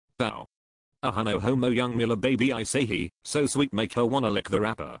Bow. No homo young Miller baby I say he, so sweet make her wanna lick the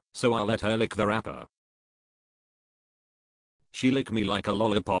rapper, so I'll let her lick the rapper. She lick me like a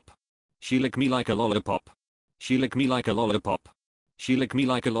lollipop. She lick me like a lollipop. She lick me like a lollipop. She lick me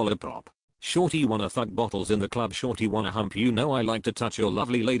like a lollipop. Shorty wanna thug bottles in the club, shorty wanna hump, you know I like to touch your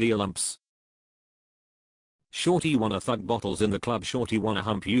lovely lady lumps. Shorty wanna thug bottles in the club, shorty wanna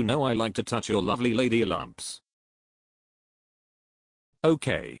hump, you know I like to touch your lovely lady lumps.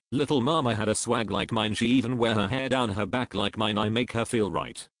 Okay, little mama had a swag like mine, she even wear her hair down her back like mine, I make her feel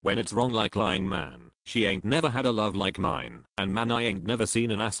right when it's wrong like lying man. She ain't never had a love like mine, and man I ain't never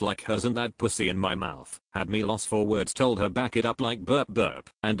seen an ass like hers, and that pussy in my mouth had me lost for words, told her back it up like burp burp,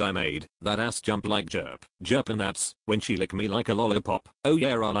 and I made that ass jump like jerp jerp, and that's when she licked me like a lollipop. Oh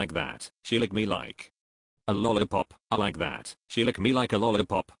yeah, I like that. She licked me like a lollipop. I like that. She licked me like a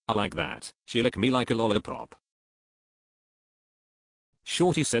lollipop. I like that. She licked me like a lollipop.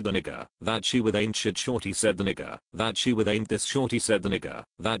 Shorty said the nigga that she with ain't shit. Shorty said the nigga that she with ain't this. Shorty said the nigga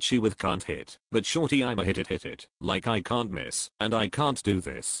that she with can't hit. But shorty I'ma hit it. Like I can't miss. And I can't do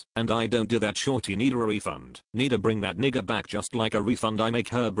this. And I don't do that. Shorty need a refund. Need to bring that nigga back just like a refund. I make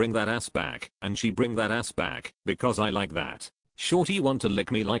her bring that ass back. And she bring that ass back. Because I like that. Shorty want to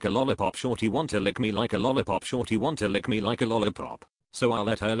lick me like a lollipop. Shorty want to lick me like a lollipop. Shorty want to lick me like a lollipop. So I'll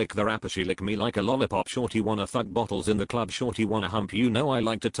let her lick the rapper. She lick me like a lollipop. Shorty wanna thug bottles in the club. Shorty wanna hump, you know I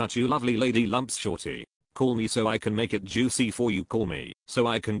like to touch you lovely lady lumps. Shorty call me so I can make it juicy for you. Call me so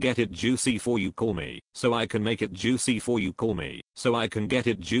I can get it juicy for you. Call me so I can make it juicy for you. Call me so I can get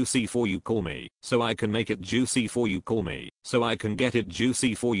it juicy for you. Call me so I can make it juicy for you. Call me so I can get it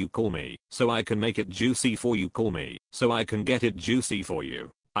juicy for you. Call me so I can make it juicy for you. Call me so I can get it juicy for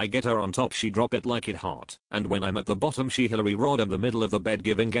you. I get her on top, she drop it like it hot, and when I'm at the bottom she Hillary Rod in the middle of the bed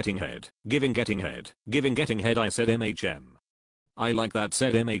getting head. Getting head. I said MHM. I like that,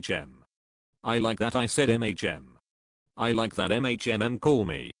 said MHM. I like that, I said MHM. I like that, MHM. Call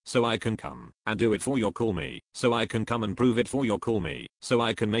me so I can come and do it for you. Call me so I can come and prove it for you. Call me so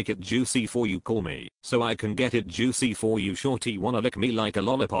I can make it juicy for you. Call me so I can get it juicy for you. Shorty wanna lick me like a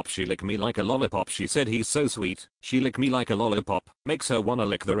lollipop. She lick me like a lollipop. She said he's so sweet. She lick me like a lollipop. Makes her wanna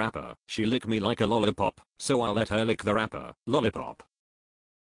lick the rapper. She lick me like a lollipop. So I'll let her lick the rapper. Lollipop.